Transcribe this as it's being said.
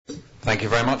Thank you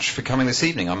very much for coming this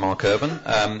evening. I'm Mark Irvin.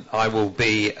 I will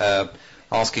be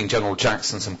asking General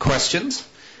Jackson some questions.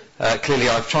 Clearly,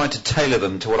 I've tried to tailor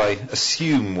them to what I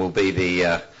assume will be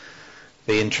the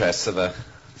interests of a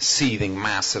seething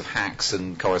mass of hacks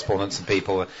and correspondents and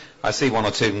people. I see one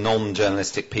or two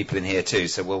non-journalistic people in here too,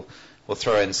 so we'll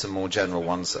throw in some more general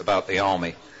ones about the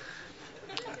army.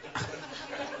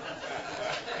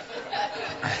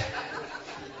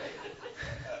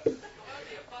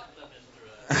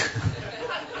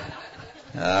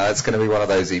 It's going to be one of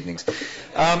those evenings.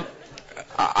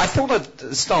 I thought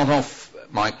I'd start off,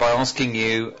 Mike, by asking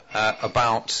you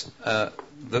about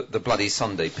the Bloody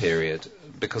Sunday period,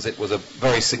 because it was a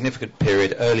very significant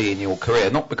period early in your career.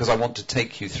 Not because I want to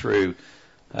take you through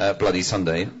Bloody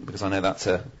Sunday, because I know that's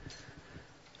a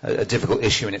difficult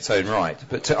issue in its own right,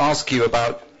 but to ask you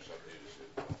about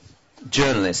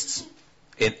journalists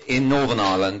in Northern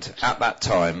Ireland at that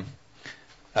time.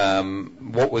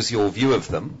 What was your view of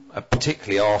them,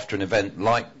 particularly after an event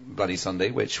like Bloody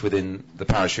Sunday, which within the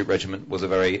Parachute Regiment was a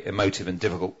very emotive and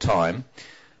difficult time,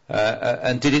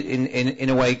 and did it in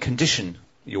a way condition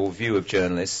your view of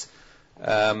journalists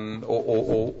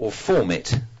or form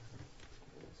it?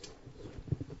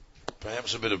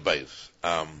 Perhaps a bit of both,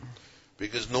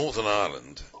 because Northern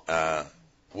Ireland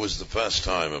was the first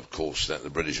time, of course, that the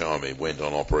British Army went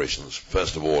on operations,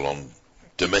 first of all on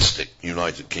domestic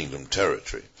United Kingdom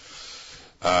territory,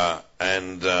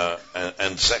 and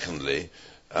secondly,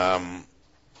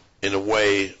 in a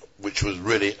way which was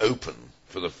really open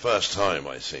for the first time,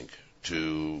 I think,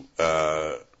 to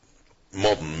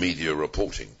modern media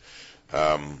reporting.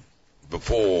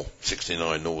 Before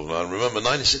 69 Northern Ireland, remember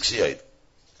 1968,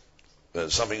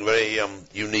 there's something very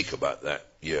unique about that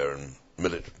year in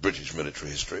British military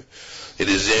history. It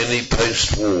is the only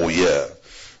post-war year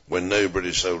when no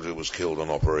British soldier was killed on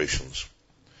operations.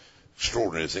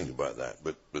 Extraordinary to think about that,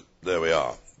 but there we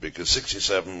are. Because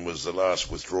 67 was the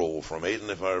last withdrawal from Aden,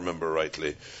 if I remember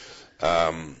rightly,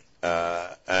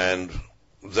 and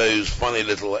those funny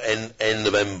little end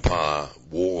of empire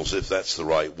wars, if that's the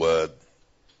right word,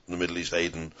 the Middle East,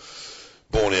 Aden,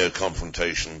 Borneo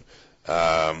confrontation,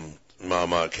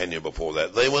 Myanmar, Kenya before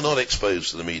that, they were not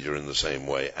exposed to the media in the same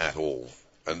way at all.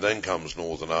 And then comes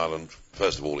Northern Ireland.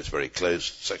 First of all, it's very close.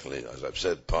 Secondly, as I've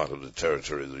said, part of the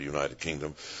territory of the United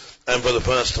Kingdom. And for the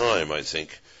first time, I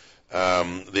think,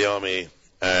 the Army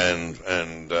and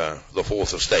the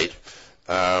Fourth Estate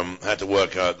had to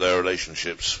work out their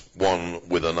relationships one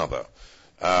with another.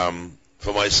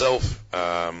 For myself,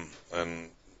 and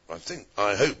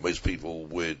I hope most people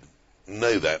would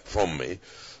know that from me,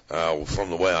 from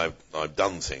the way I've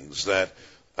done things, that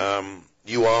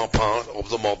you are part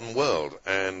of the modern world,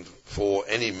 and for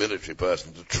any military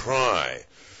person to try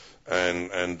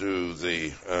and do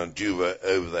the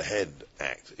over-the-head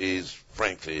act is,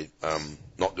 frankly,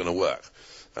 not going to work.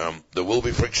 There will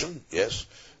be friction, yes,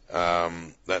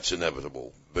 that's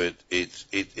inevitable, but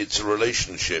it's a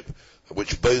relationship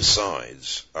which both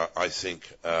sides, I think,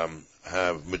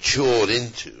 have matured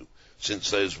into since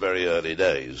those very early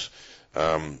days.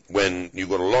 When you've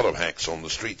got a lot of hacks on the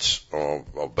streets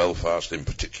of Belfast in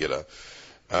particular,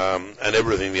 and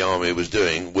everything the army was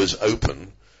doing was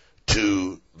open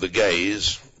to the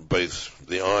gaze, both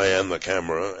the eye and the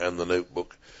camera and the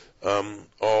notebook,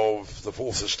 of the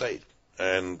Fourth Estate.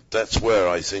 And that's where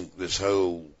I think this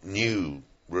whole new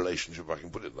relationship, if I can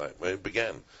put it that way,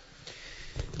 began.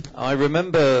 I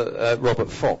remember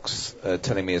Robert Fox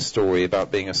telling me a story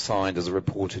about being assigned as a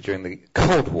reporter during the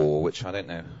Cold War, which I don't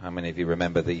know how many of you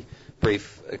remember, the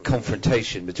brief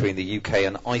confrontation between the UK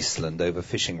and Iceland over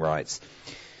fishing rights.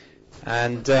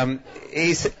 And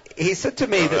he said to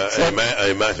me that...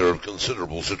 a matter of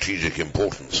considerable strategic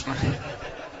importance.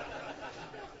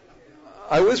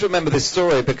 I always remember this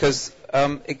story because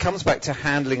it comes back to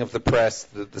handling of the press,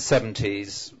 the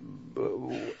 70s,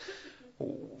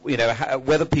 you know,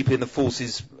 whether people in the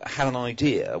forces had an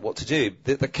idea what to do.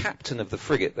 The captain of the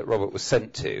frigate that Robert was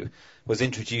sent to was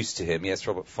introduced to him. Yes,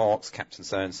 Robert Fox, Captain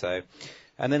so-and-so.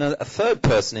 And then a third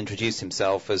person introduced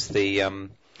himself as the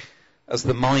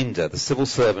minder, the civil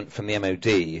servant from the MOD,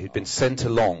 who'd been sent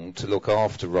along to look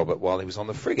after Robert while he was on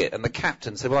the frigate. And the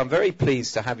captain said, "Well, I'm very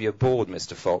pleased to have you aboard,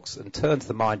 Mr. Fox," and turned to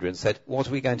the minder and said, "What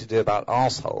are we going to do about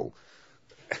arsehole?"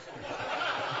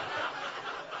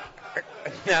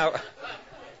 Now...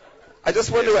 I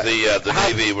just wonder... The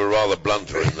Navy were rather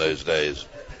blunter in those days.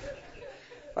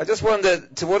 I just wonder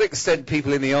to what extent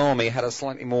people in the Army had a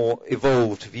slightly more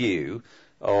evolved view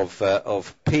of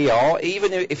PR,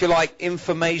 even if you like,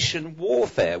 information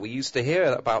warfare. We used to hear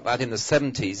about that in the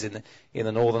 70s in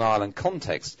the Northern Ireland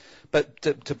context. But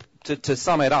to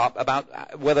sum it up,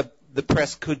 about whether the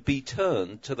press could be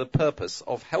turned to the purpose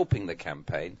of helping the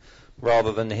campaign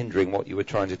rather than hindering what you were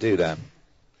trying to do there.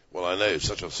 Well, I know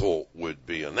such a thought would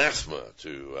be anathema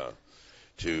to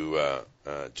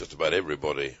just about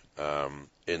everybody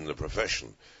in the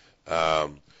profession.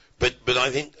 But I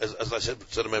think, as I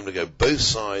said a moment ago, both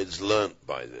sides learnt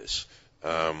by this.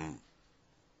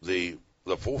 The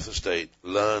Fourth Estate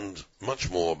learned much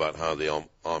more about how the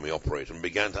army operate and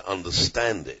began to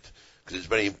understand it, because it's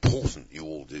very important you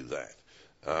all do that.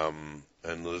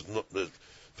 And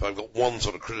if I've got one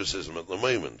sort of criticism at the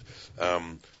moment,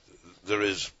 there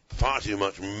is far too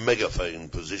much megaphone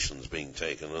positions being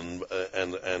taken,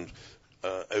 and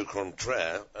au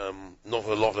contraire, not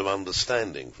a lot of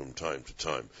understanding from time to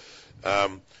time.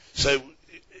 So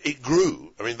it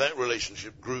grew. I mean, that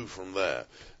relationship grew from there.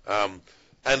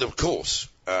 And of course,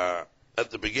 at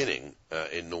the beginning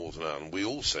in Northern Ireland, we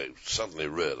also suddenly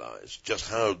realised just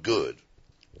how good,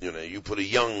 you put a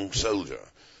young soldier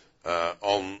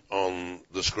on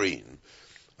the screen,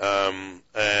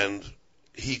 and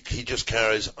he just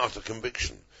carries utter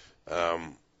conviction.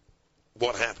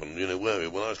 What happened,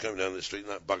 when I was coming down the street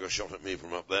and that bugger shot at me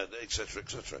from up there, etc.,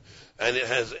 etc. And it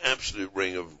has absolute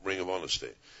ring of honesty.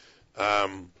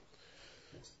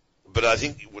 But I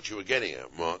think what you were getting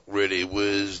at, Mark, really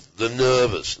was the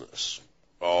nervousness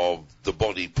of the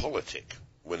body politic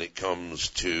when it comes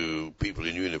to people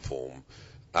in uniform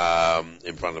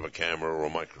in front of a camera or a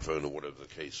microphone or whatever the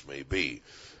case may be.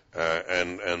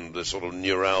 And the sort of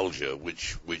neuralgia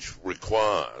which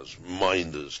requires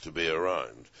minders to be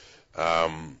around.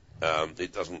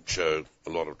 It doesn't show a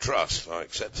lot of trust. I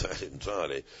accept that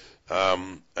entirely.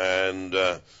 And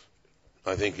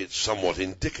I think it's somewhat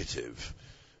indicative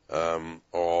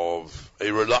of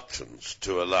a reluctance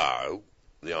to allow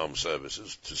the armed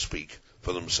services to speak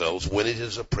for themselves when it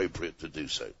is appropriate to do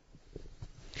so.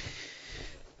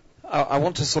 I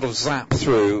want to sort of zap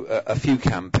through a few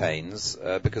campaigns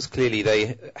because clearly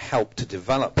they helped to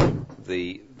develop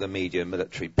the media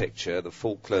military picture, the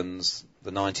Falklands,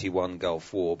 the 91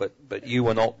 Gulf War, but you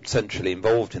were not centrally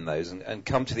involved in those, and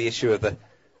come to the issue of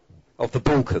the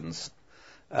Balkans,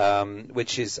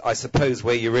 which is, I suppose,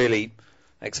 where you really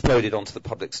exploded onto the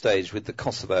public stage with the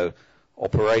Kosovo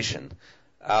operation.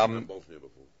 And Bosnia before.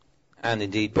 And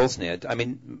indeed Bosnia. I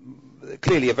mean,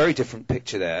 clearly a very different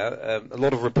picture there. A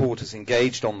lot of reporters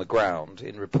engaged on the ground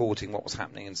in reporting what was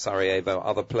happening in Sarajevo,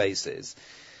 other places.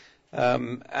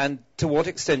 And to what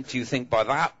extent do you think by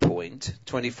that point,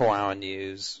 24-hour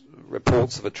news,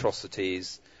 reports of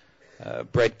atrocities,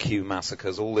 bread queue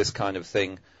massacres, all this kind of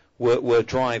thing, were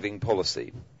driving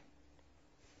policy?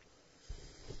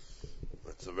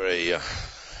 That's a very,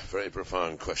 very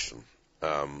profound question,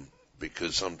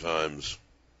 because sometimes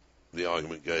the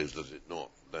argument goes, does it not,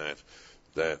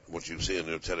 that what you see on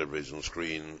your television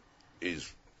screen is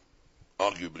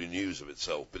arguably news of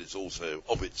itself, but it's also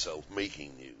of itself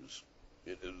making news.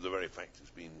 The very fact it's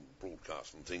been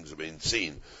broadcast and things have been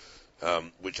seen,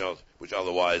 which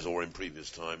otherwise or in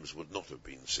previous times would not have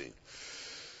been seen.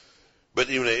 But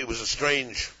it was a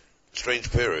strange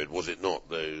period, was it not?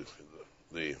 The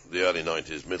early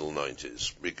 90s, middle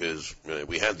 90s, because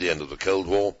we had the end of the Cold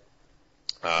War.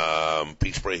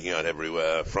 Peace breaking out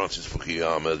everywhere, Francis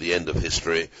Fukuyama, the end of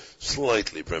history,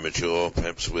 slightly premature,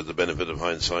 perhaps with the benefit of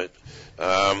hindsight.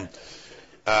 And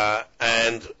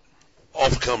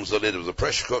off comes the lid of the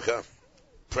pressure cooker,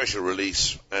 pressure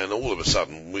release, and all of a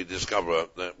sudden we discover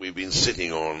that we've been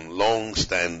sitting on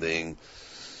long-standing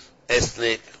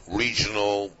ethnic,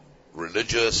 regional,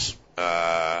 religious,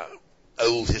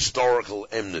 old historical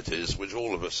enmities, which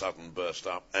all of a sudden burst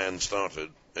up and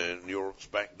started in Europe's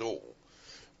back door.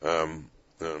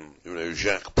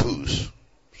 Jacques Pousse,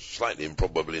 slightly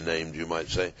improbably named, you might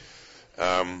say,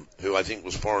 who I think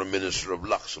was foreign minister of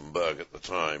Luxembourg at the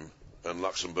time, and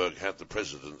Luxembourg had the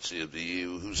presidency of the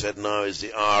EU, who said now is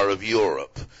the hour of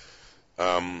Europe.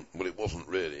 Well, it wasn't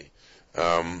really.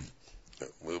 Well,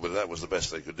 that was the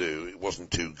best they could do. It wasn't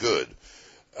too good.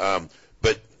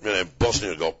 But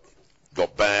Bosnia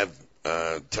got bad.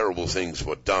 Terrible things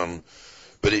were done.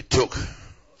 But it took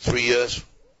 3 years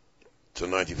to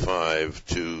 95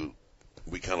 to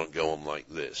we cannot go on like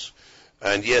this.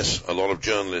 And yes, a lot of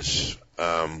journalists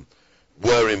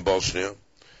were in Bosnia,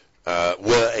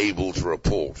 were able to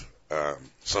report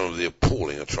some of the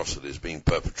appalling atrocities being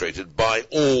perpetrated by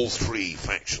all three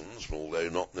factions, although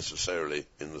not necessarily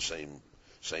in the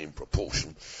same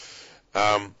proportion.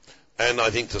 And I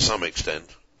think to some extent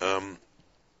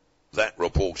that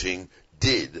reporting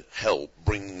did help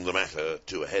bring the matter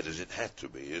to a head as it had to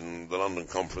be in the London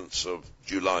conference of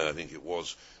July, I think it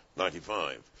was,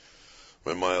 95,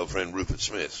 when my old friend Rupert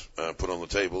Smith put on the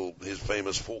table his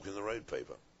famous fork in the road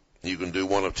paper. you can do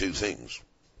one of two things.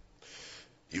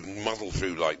 You can muddle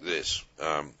through like this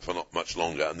for not much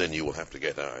longer, and then you will have to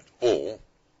get out. Or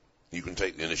you can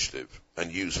take the initiative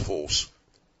and use force,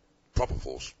 proper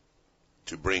force,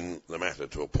 to bring the matter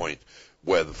to a point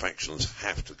where the factions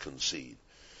have to concede.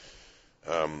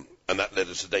 And that led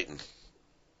us to Dayton.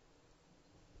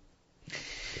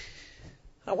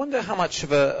 I wonder how much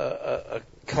of a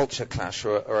culture clash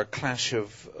or a clash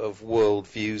of world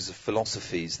views, of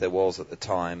philosophies there was at the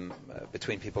time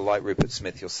between people like Rupert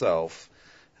Smith, yourself,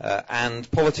 and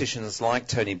politicians like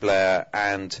Tony Blair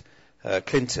and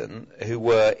Clinton, who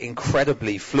were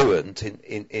incredibly fluent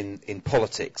in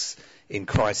politics, in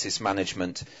crisis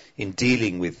management, in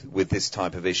dealing with this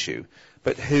type of issue,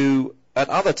 but who at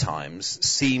other times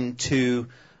seemed to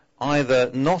either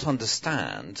not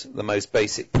understand the most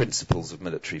basic principles of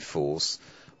military force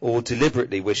or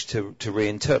deliberately wish to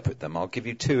reinterpret them. I'll give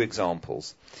you two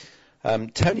examples.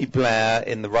 Tony Blair,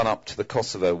 in the run-up to the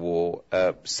Kosovo War,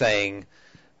 saying,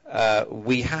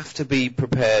 we have to be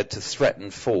prepared to threaten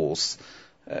force.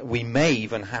 We may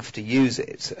even have to use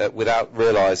it without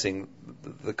realizing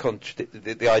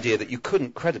the idea that you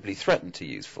couldn't credibly threaten to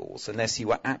use force unless you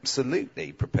were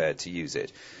absolutely prepared to use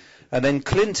it. And then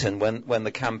Clinton, when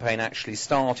the campaign actually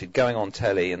started, going on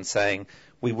telly and saying,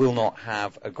 we will not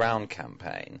have a ground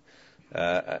campaign,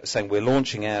 saying we're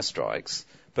launching airstrikes,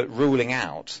 but ruling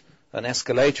out an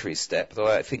escalatory step that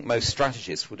I think most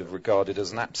strategists would have regarded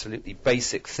as an absolutely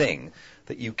basic thing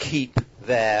that you keep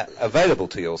there available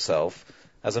to yourself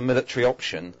as a military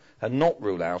option and not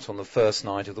rule out on the first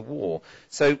night of the war.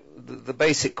 So the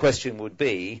basic question would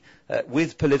be,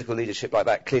 with political leadership like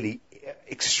that, clearly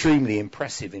extremely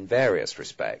impressive in various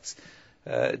respects,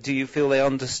 do you feel they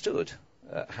understood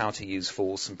how to use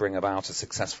force and bring about a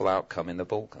successful outcome in the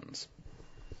Balkans?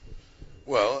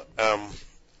 Well,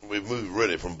 we've moved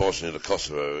really from Bosnia to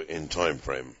Kosovo in time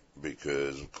frame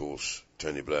because, of course,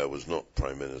 Tony Blair was not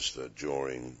Prime Minister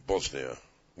during Bosnia.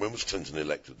 When was Clinton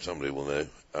elected? Somebody will know.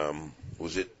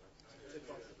 Was it?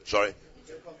 Sorry?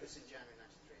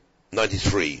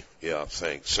 93. Yeah,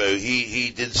 thanks. So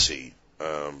he did see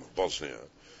Bosnia,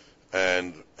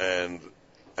 and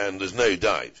there's no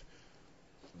doubt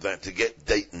that to get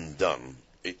Dayton done,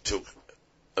 it took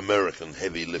American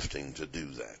heavy lifting to do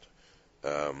that.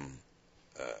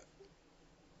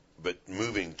 But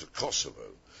moving to Kosovo,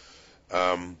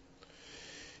 the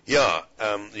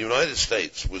United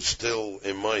States was still,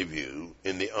 in my view,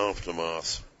 in the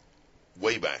aftermath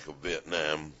way back of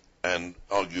Vietnam and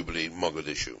arguably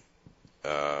Mogadishu,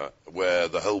 where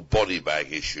the whole body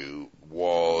bag issue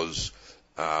was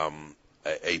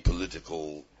a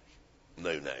political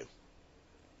no-no.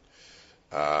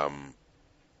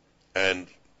 And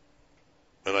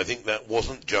I think that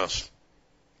wasn't just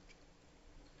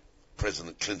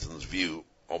President Clinton's view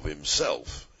of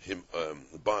himself, in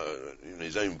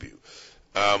his own view.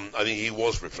 I think he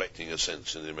was reflecting a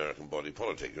sense in the American body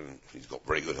politic, and he's got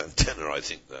very good antenna, I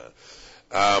think, there.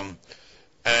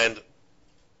 And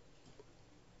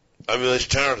I mean, the most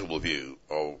charitable view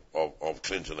of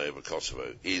Clinton over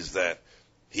Kosovo is that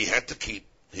he had to keep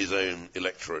his own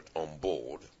electorate on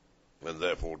board, and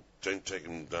therefore don't take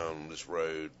him down this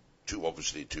road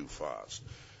too fast.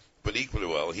 But equally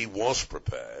well, he was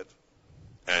prepared,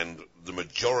 and the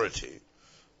majority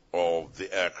of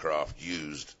the aircraft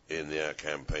used in the air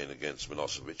campaign against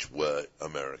Milosevic were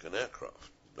American aircraft.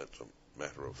 That's a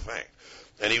matter of fact.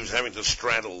 And he was having to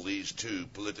straddle these two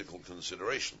political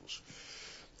considerations.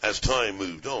 As time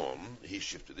moved on, he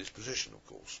shifted his position, of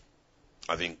course.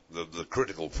 I think the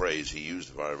critical phrase he used,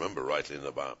 if I remember rightly, in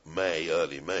about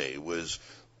early May, was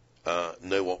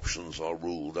no options are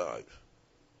ruled out,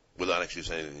 without actually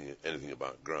saying anything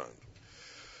about ground.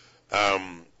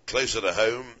 Closer to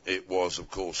home, it was, of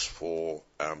course, for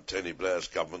Tony Blair's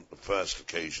government, the first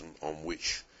occasion on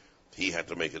which he had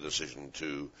to make a decision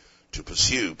to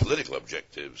pursue political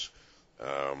objectives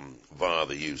via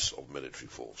the use of military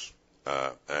force.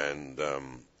 And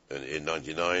in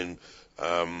 99,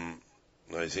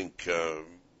 I think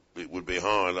it would be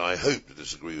hard, I hope, to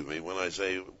disagree with me when I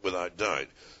say, without doubt,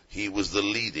 he was the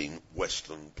leading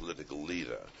Western political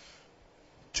leader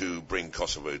to bring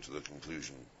Kosovo to the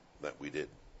conclusion that we did.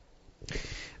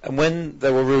 And when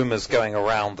there were rumours going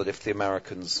around that if the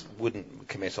Americans wouldn't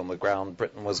commit on the ground,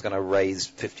 Britain was going to raise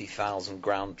 50,000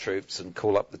 ground troops and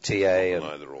call up the TA. And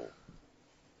neither or.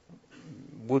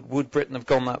 Would Britain have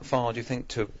gone that far, do you think,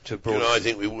 to broad? I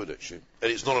think we would, actually.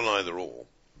 And it's not an either or,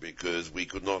 because we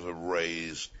could not have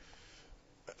raised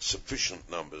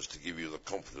sufficient numbers to give you the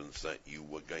confidence that you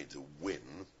were going to win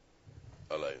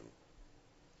alone.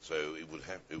 So it would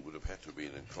have had to have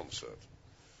been in concert.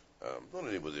 Not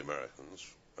only with the Americans,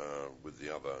 with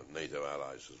the other NATO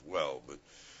allies as well, but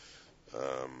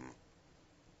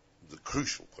the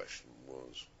crucial question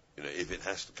was, if it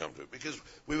has to come to it, because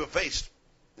we were faced,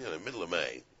 middle of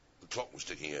May, the clock was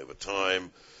ticking over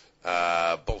time,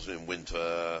 Balkan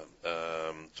winter,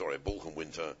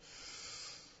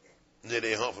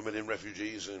 nearly 500,000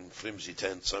 refugees in flimsy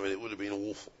tents. I mean, it would have been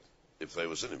awful if they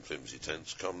were still in flimsy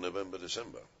tents come November,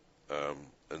 December.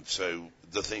 And so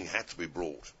the thing had to be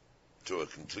brought to a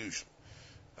conclusion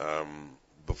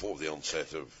before the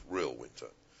onset of real winter.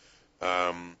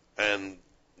 And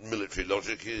military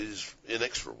logic is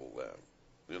inexorable there.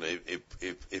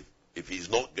 If he's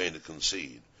not going to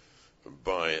concede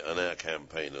by an air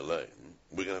campaign alone,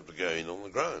 we're going to have to go in on the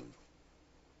ground.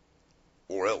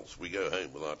 Or else we go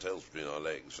home with our tails between our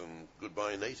legs and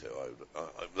goodbye NATO.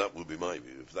 That would be my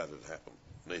view if that had happened.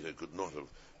 NATO could not have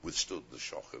withstood the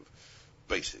shock of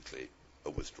basically a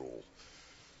withdrawal.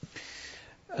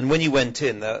 And when you went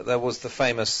in, there was the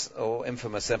famous or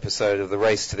infamous episode of the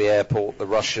race to the airport. The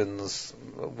Russians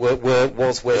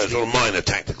was Wesley. There's a minor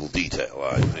tactical detail,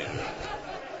 I think.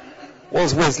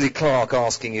 Was Wesley Clark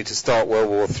asking you to start World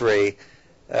War III?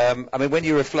 I mean, when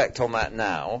you reflect on that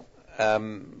now,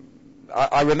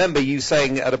 I remember you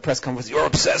saying at a press conference, "You're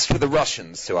obsessed with the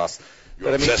Russians," to us.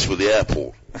 You're obsessed with the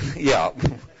airport. Yeah.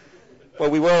 Well,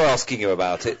 we were asking you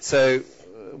about it. So,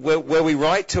 were we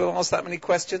right to ask that many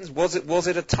questions? Was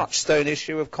it a touchstone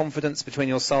issue of confidence between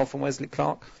yourself and Wesley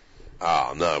Clark?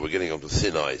 No, we're getting onto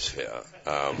thin ice here.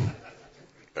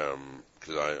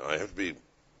 Because I have to be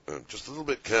just a little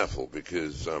bit careful,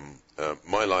 because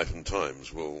my Life and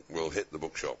Times will hit the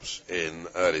bookshops in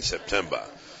early September.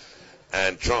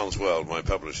 And Transworld, my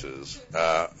publishers,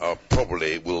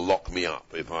 probably will lock me up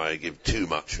if I give too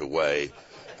much away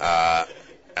at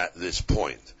this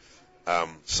point.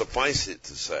 Suffice it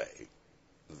to say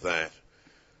that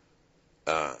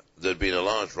there'd been a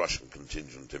large Russian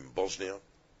contingent in Bosnia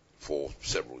for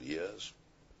several years.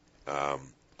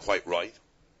 Quite right.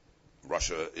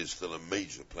 Russia is still a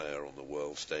major player on the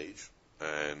world stage,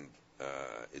 and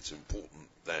it's important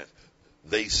that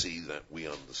they see that we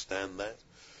understand that.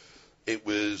 It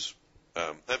was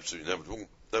absolutely inevitable,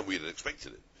 and we had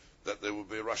expected it, that there would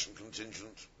be a Russian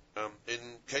contingent in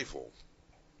KFOR.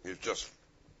 It's just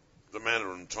the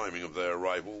manner and timing of their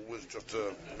arrival was just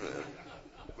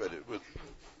but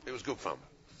it was good fun.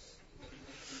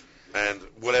 And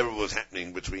whatever was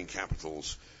happening between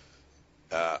capitals,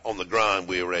 on the ground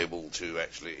we were able to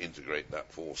actually integrate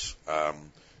that force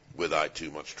without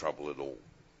too much trouble at all.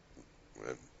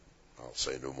 And I'll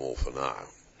say no more for now.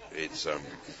 It's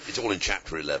all in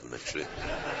Chapter 11, actually.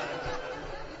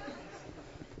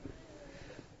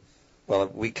 Well,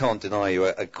 we can't deny you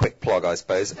a quick plug, I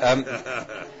suppose.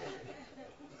 I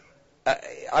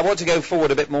want to go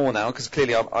forward a bit more now, because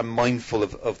clearly I'm mindful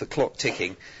of the clock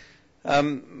ticking.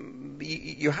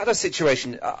 You had a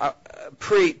situation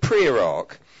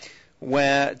pre-Iraq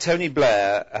where Tony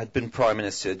Blair had been Prime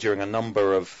Minister during a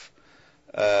number of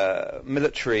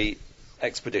military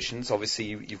expeditions. Obviously,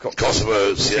 you've got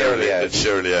Kosovo, Sierra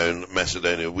Leone,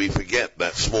 Macedonia. We forget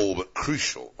that small but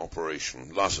crucial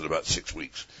operation lasted about 6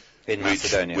 weeks. In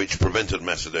Macedonia. Which prevented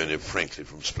Macedonia, frankly,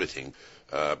 from splitting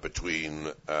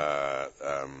between the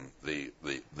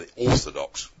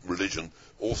Orthodox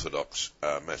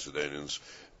Macedonians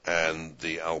and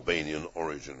the Albanian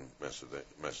origin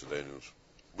Macedonians.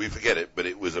 We forget it, but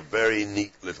it was a very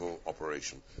neat little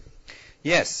operation.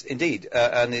 Yes, indeed,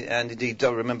 and indeed, I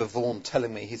remember Vaughan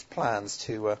telling me his plans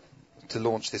to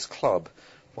launch this club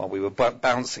while we were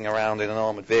bouncing around in an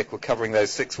armoured vehicle, covering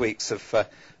those 6 weeks of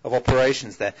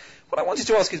operations there. What I wanted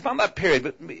to ask is about that period.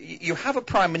 But you have a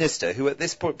Prime Minister who, at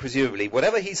this point, presumably,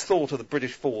 whatever he's thought of the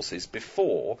British forces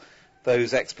before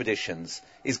those expeditions,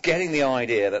 is getting the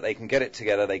idea that they can get it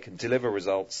together, they can deliver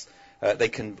results, they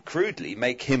can crudely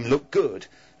make him look good,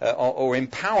 or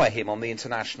empower him on the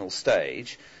international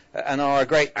stage, and are a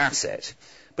great asset.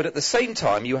 But at the same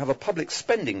time, you have a public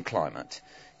spending climate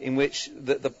in which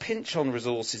the pinch on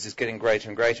resources is getting greater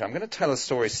and greater. I'm going to tell a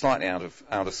story slightly out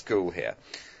of school here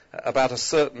about a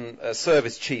certain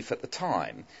service chief at the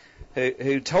time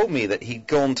who told me that he'd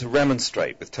gone to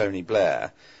remonstrate with Tony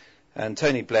Blair, and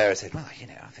Tony Blair said, "Well,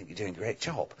 I think you're doing a great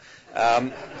job."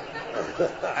 And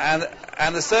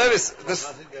the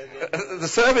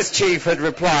service chief had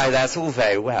replied, "That's all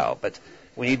very well, but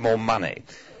we need more money."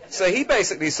 So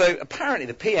apparently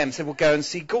the PM said, "Well, go and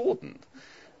see Gordon."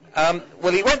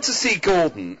 Well, he went to see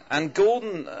Gordon, and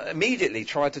Gordon immediately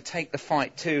tried to take the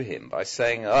fight to him by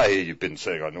saying, "You've been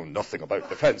saying I know nothing about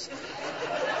defence."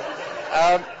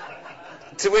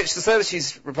 To which the service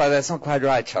chief replied, "That's not quite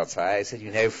right, Chancellor. I said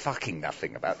you know fucking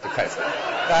nothing about defence."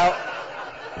 Now,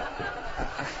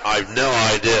 I've no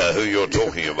idea who you're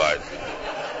talking about.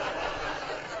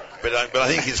 But I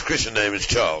think his Christian name is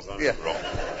Charles. I'm wrong.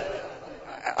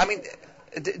 I mean,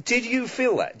 did you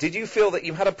feel that? Did you feel that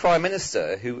you had a Prime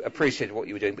Minister who appreciated what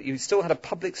you were doing, but you still had a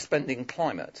public spending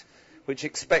climate which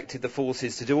expected the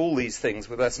forces to do all these things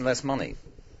with less and less money?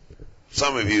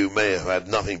 Some of you may have had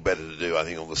nothing better to do, I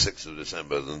think, on the 6th of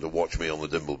December than to watch me on the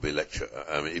Dimbleby lecture.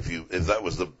 I mean, if that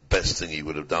was the best thing you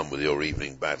would have done with your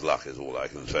evening, bad luck is all I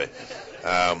can say.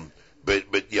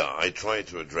 But yeah, I tried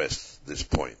to address this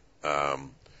point.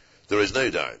 There is no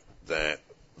doubt that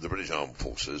the British Armed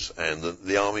Forces, and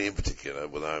the Army in particular,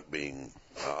 without being,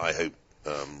 I hope,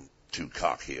 too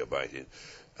cocky about it,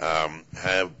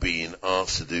 have been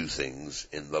asked to do things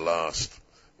in the last,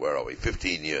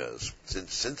 15 years,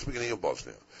 since the beginning of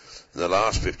Bosnia, in the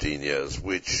last 15 years,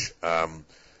 which, on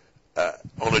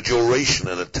a duration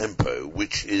and a tempo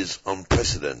which is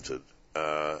unprecedented,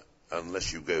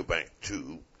 unless you go back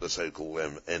to the so-called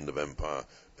end of empire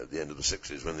at the end of the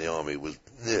 60s, when the army was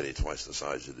nearly twice the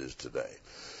size it is today.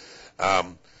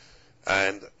 I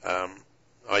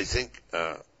think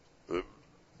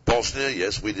Bosnia,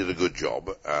 yes, we did a good job,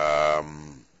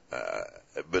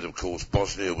 but of course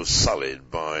Bosnia was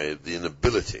sullied by the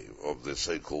inability of the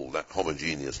so-called that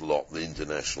homogeneous lot, the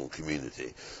international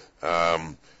community,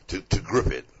 to grip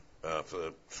it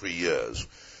for 3 years.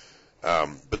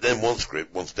 But then once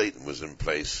Dayton was in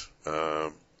place,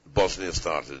 Bosnia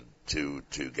started to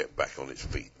get back on its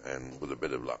feet, and with a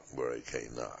bit of luck, we're okay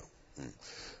now.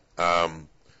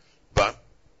 But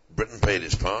Britain played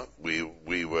its part. We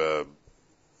were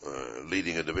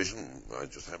leading a division. I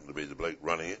just happened to be the bloke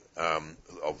running it,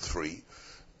 of 3.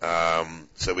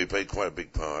 So we played quite a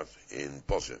big part in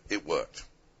Bosnia. It worked.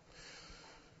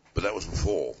 But that was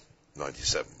before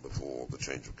 97, before the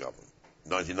change of government.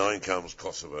 99 comes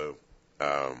Kosovo.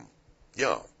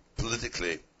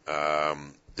 Politically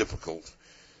difficult.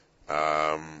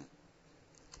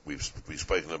 We've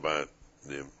spoken about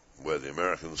where the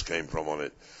Americans came from on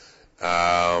it.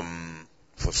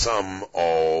 For some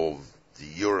of the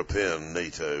European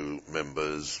NATO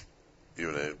members,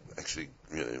 actually,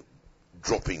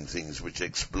 dropping things which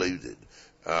exploded,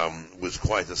 was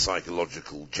quite a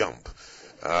psychological jump.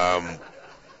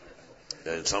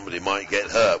 And somebody might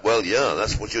get hurt. Well, yeah,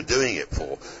 that's what you're doing it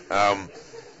for.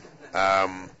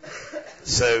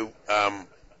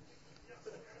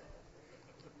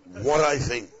 What I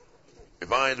think,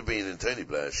 if I had been in Tony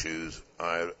Blair's shoes,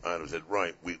 I'd have said,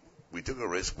 right, we took a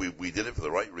risk. We did it for the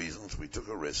right reasons. We took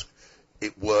a risk.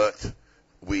 It worked.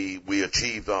 We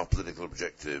achieved our political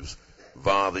objectives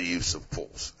via the use of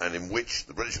force, and in which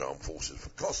the British Armed Forces for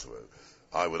Kosovo,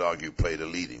 I would argue, played a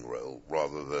leading role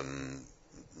rather than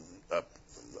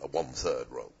a one-third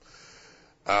role.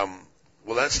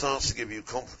 Well, that starts to give you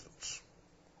confidence,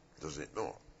 does it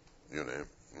not?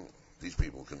 These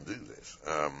people can do this.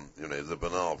 The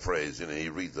banal phrase,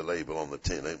 you read the label on the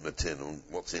tin, open the tin, and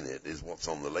what's in it is what's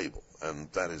on the label.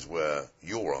 And that is where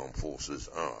your armed forces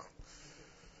are.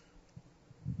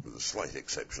 With a slight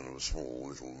exception of a small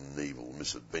little naval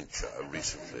misadventure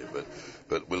recently,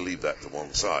 but we'll leave that to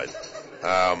one side.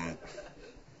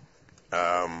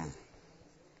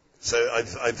 So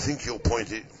I think your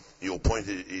point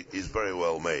is very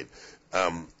well made.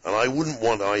 And I wouldn't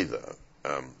want either.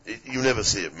 You never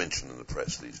see it mentioned in the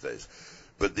press these days,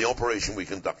 but the operation we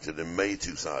conducted in May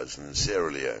 2000 in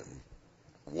Sierra Leone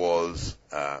was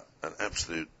an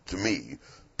absolute, to me,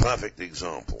 perfect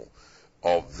example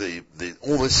of the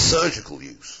almost surgical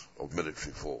use of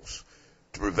military force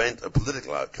to prevent a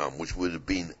political outcome which would have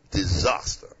been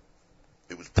disaster.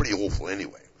 It was pretty awful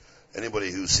anyway. Anybody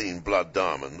who's seen Blood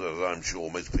Diamond, as I'm sure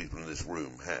most people in this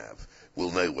room have, will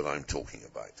know what I'm talking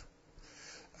about.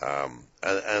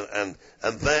 And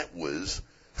that was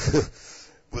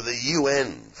with a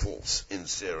UN force in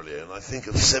Sierra Leone, I think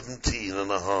of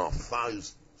 17,500.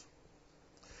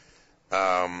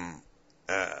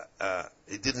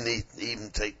 It didn't even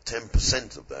take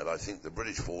 10% of that. I think the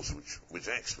British force, which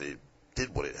actually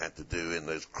did what it had to do in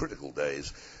those critical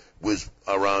days, was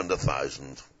around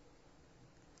 1,000.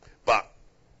 But,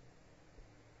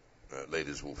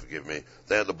 ladies will forgive me,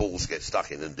 they had the balls to get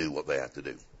stuck in and do what they had to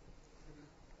do.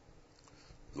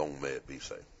 Long may it be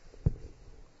so.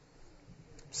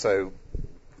 So,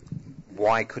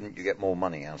 why couldn't you get more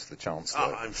money out of the Chancellor?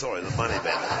 I'm sorry, the money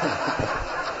bit.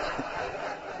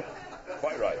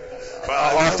 Quite right.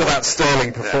 After that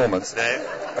sterling performance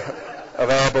of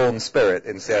airborne spirit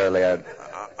in Sierra Leone.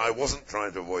 I wasn't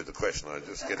trying to avoid the question. I was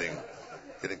just getting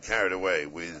carried away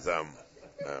with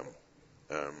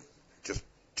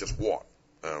just what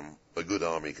a good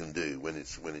army can do when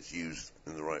it's used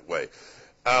in the right way.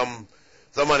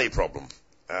 The money problem.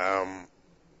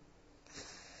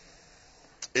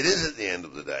 It is, at the end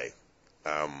of the day,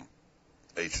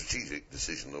 a strategic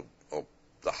decision of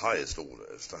the highest order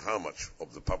as to how much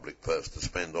of the public purse to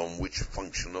spend on which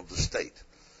function of the state.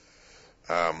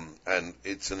 And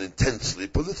it's an intensely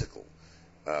political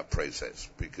process,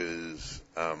 because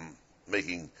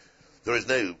there is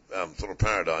no sort of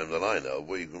paradigm that I know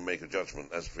where you can make a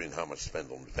judgment as between how much to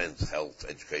spend on defence, health,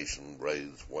 education,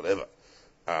 roads, whatever.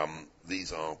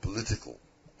 These are political.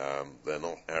 They're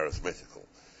not arithmetical.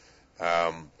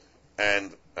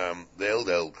 And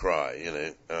the old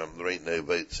cry, there ain't no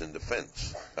votes in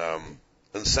defence.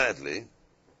 And sadly,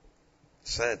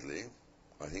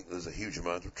 I think there's a huge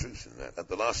amount of truth in that. At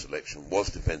the last election, was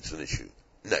defence an issue?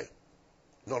 No,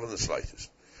 not in the slightest.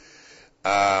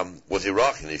 Was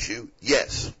Iraq an issue?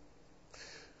 Yes.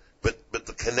 But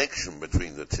the connection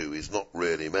between the two is not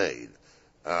really made.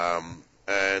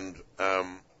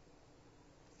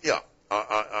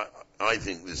 I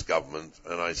think this government,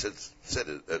 and I said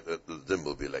it at the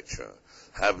Dimbleby lecture,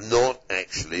 have not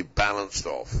actually balanced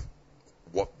off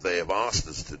what they have asked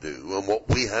us to do and what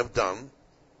we have done,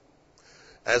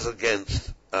 as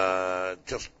against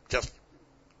just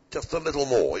a little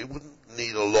more. You wouldn't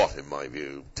need a lot, in my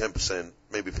view, 10%,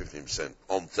 maybe 15%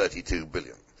 on 32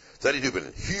 billion. 32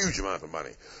 billion, huge amount of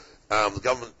money. The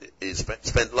government is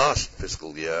spent last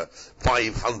fiscal year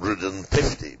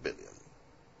 550 billion.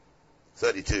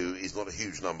 32 is not a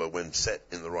huge number when set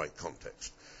in the right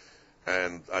context.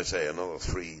 And I say another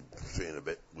three and a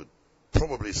bit would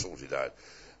probably sort it out.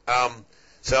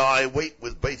 So I wait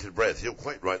with bated breath. You're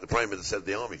quite right. The Prime Minister said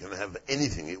the Army can have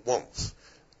anything it wants.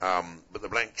 But the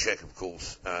blank cheque, of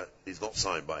course, is not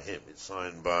signed by him. It's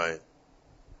signed by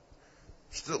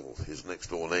still his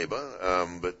next-door neighbour,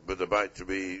 but about to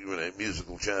be,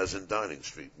 musical chairs in Downing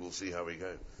Street. We'll see how we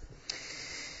go.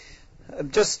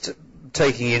 Just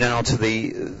taking you now to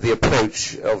the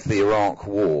approach of the Iraq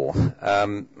war.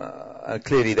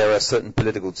 Clearly there are certain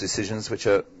political decisions which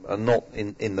are not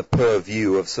in the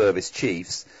purview of service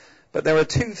chiefs, but there are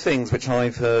two things which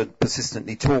I've heard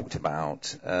persistently talked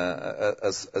about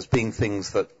as being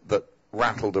things that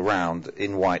rattled around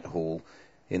in Whitehall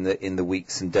in the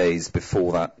weeks and days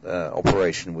before that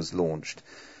operation was launched.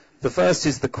 The first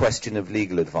is the question of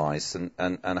legal advice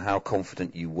and how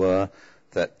confident you were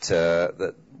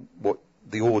that what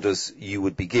the orders you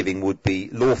would be giving would be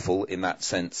lawful in that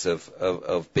sense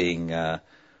of being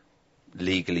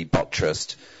legally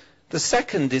buttressed. The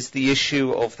second is the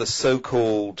issue of the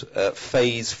so-called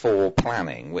Phase 4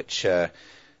 planning, which,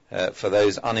 for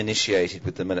those uninitiated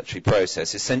with the military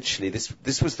process, essentially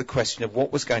this was the question of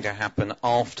what was going to happen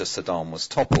after Saddam was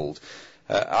toppled.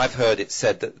 I've heard it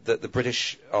said that the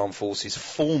British Armed Forces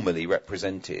formally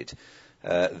represented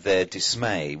their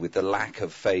dismay with the lack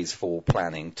of Phase 4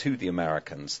 planning to the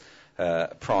Americans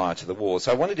prior to the war.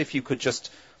 So I wondered if you could just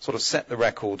sort of set the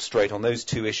record straight on those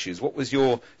two issues. What was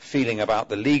your feeling about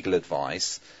the legal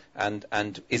advice, and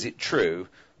is it true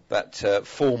that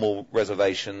formal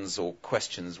reservations or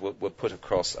questions were put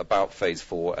across about Phase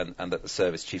 4 and that the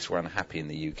service chiefs were unhappy in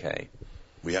the UK?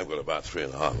 We have got about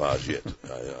 3.5 hours yet,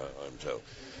 I'm told.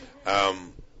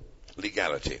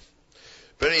 Legality.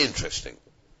 Very interesting.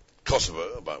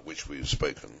 Kosovo, about which we've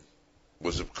spoken,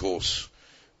 was, of course,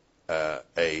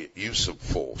 a use of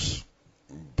force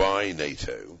by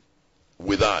NATO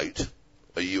without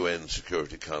a UN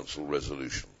Security Council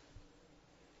resolution.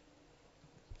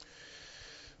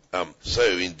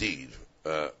 So, indeed,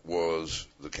 was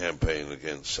the campaign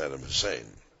against Saddam Hussein.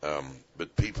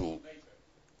 But people...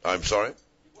 I'm sorry? It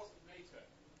wasn't NATO.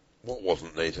 What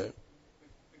wasn't NATO? The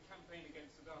campaign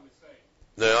against Saddam Hussein.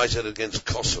 No, I said against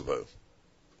Kosovo.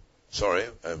 Sorry,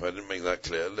 if I didn't make that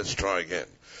clear. Let's try again.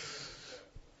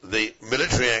 The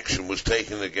military action was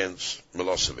taken against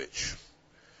Milosevic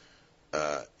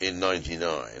in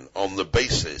 1999 on the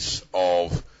basis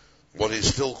of what is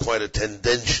still quite a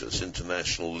tendentious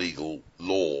international legal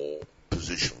law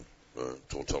position,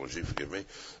 tautology, forgive me,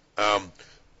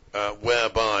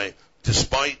 whereby,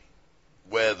 despite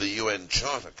where the UN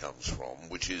Charter comes from,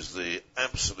 which is the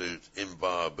absolute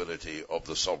inviolability of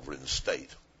the sovereign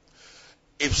state,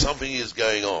 if something is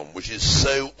going on which is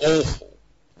so awful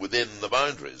within the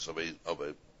boundaries of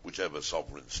a whichever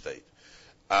sovereign state,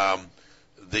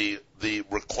 the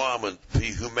requirement for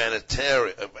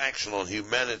action on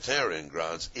humanitarian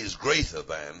grounds is greater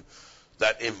than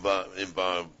that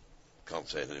can't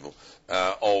say it anymore,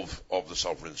 of the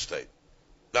sovereign state.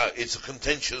 Now, it's a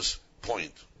contentious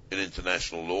point in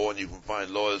international law, and you can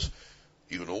find lawyers,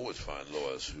 you can always find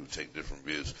lawyers who take different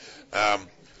views.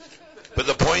 But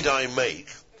the point I make,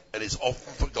 and it's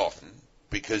often forgotten,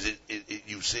 because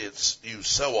you see it used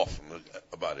so often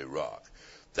about Iraq,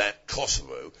 that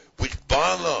Kosovo, which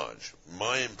by and large,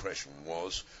 my impression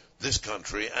was this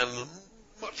country, and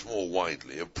much more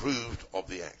widely, approved of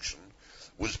the action,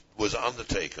 was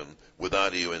undertaken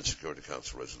without a UN Security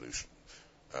Council resolution.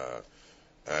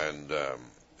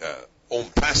 En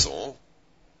passant,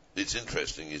 it's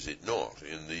interesting, is it not,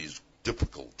 in these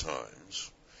difficult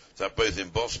times, that both in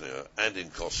Bosnia and in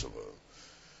Kosovo,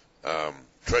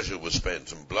 treasure was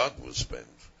spent and blood was spent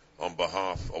on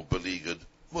behalf of beleaguered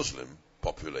Muslim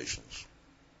populations.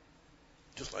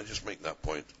 I just make that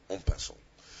point en passant.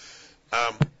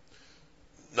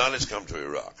 Now let's come to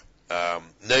Iraq.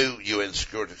 No UN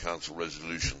Security Council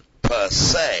resolution per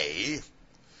se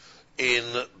in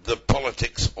the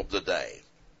politics of the day.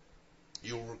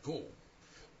 You'll recall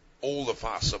all the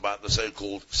fuss about the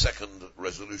so-called second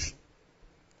resolution.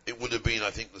 It would have been, I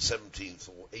think, the 17th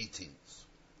or 18th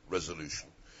resolution,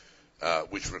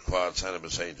 which required Saddam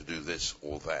Hussein to do this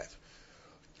or that.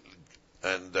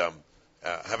 And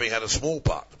having had a small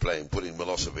part to play in putting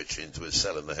Milosevic into his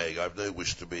cell in The Hague, I've no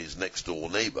wish to be his next-door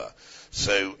neighbour.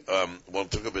 So one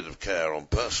took a bit of care on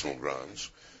personal grounds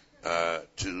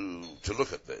to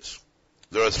look at this.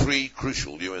 There are three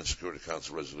crucial UN Security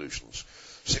Council resolutions.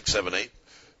 678,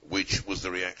 which was the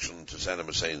reaction to Saddam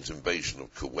Hussein's invasion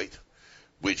of Kuwait,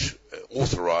 which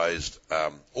authorized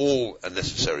all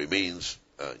necessary means,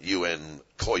 UN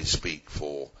coy speak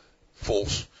for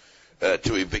force,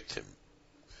 to evict him.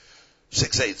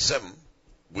 687,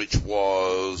 which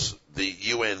was the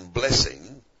UN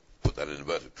blessing, put that in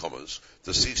inverted commas,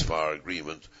 the ceasefire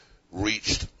agreement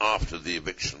reached after the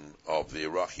eviction of the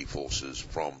Iraqi forces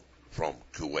from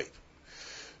Kuwait.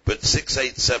 But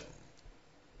 687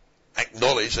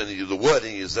 acknowledged, and the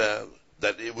wording is there,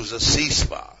 that it was a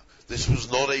ceasefire. This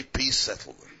was not a peace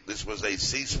settlement. This was a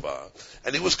ceasefire,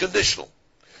 and it was conditional.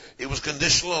 It was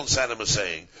conditional on Saddam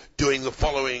Hussein doing the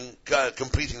following,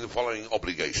 completing the following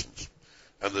obligations,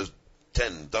 and there's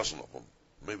 10 dozen of them,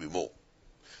 maybe more,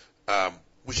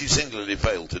 which he singularly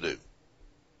failed to do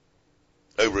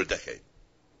over a decade.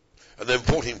 And then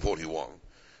 1441,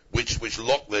 which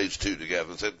locked those two together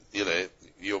and said,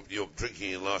 you're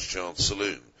drinking in last chance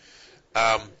saloon.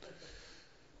 Now,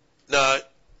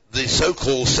 the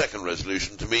so-called second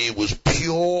resolution to me was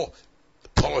pure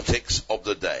politics of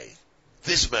the day.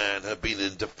 This man had been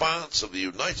in defiance of the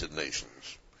United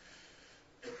Nations.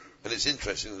 And it's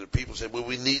interesting that people say, well,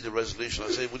 we need a resolution.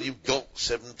 I say, well, you've got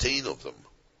 17 of them.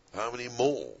 How many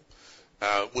more?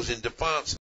 Was in defiance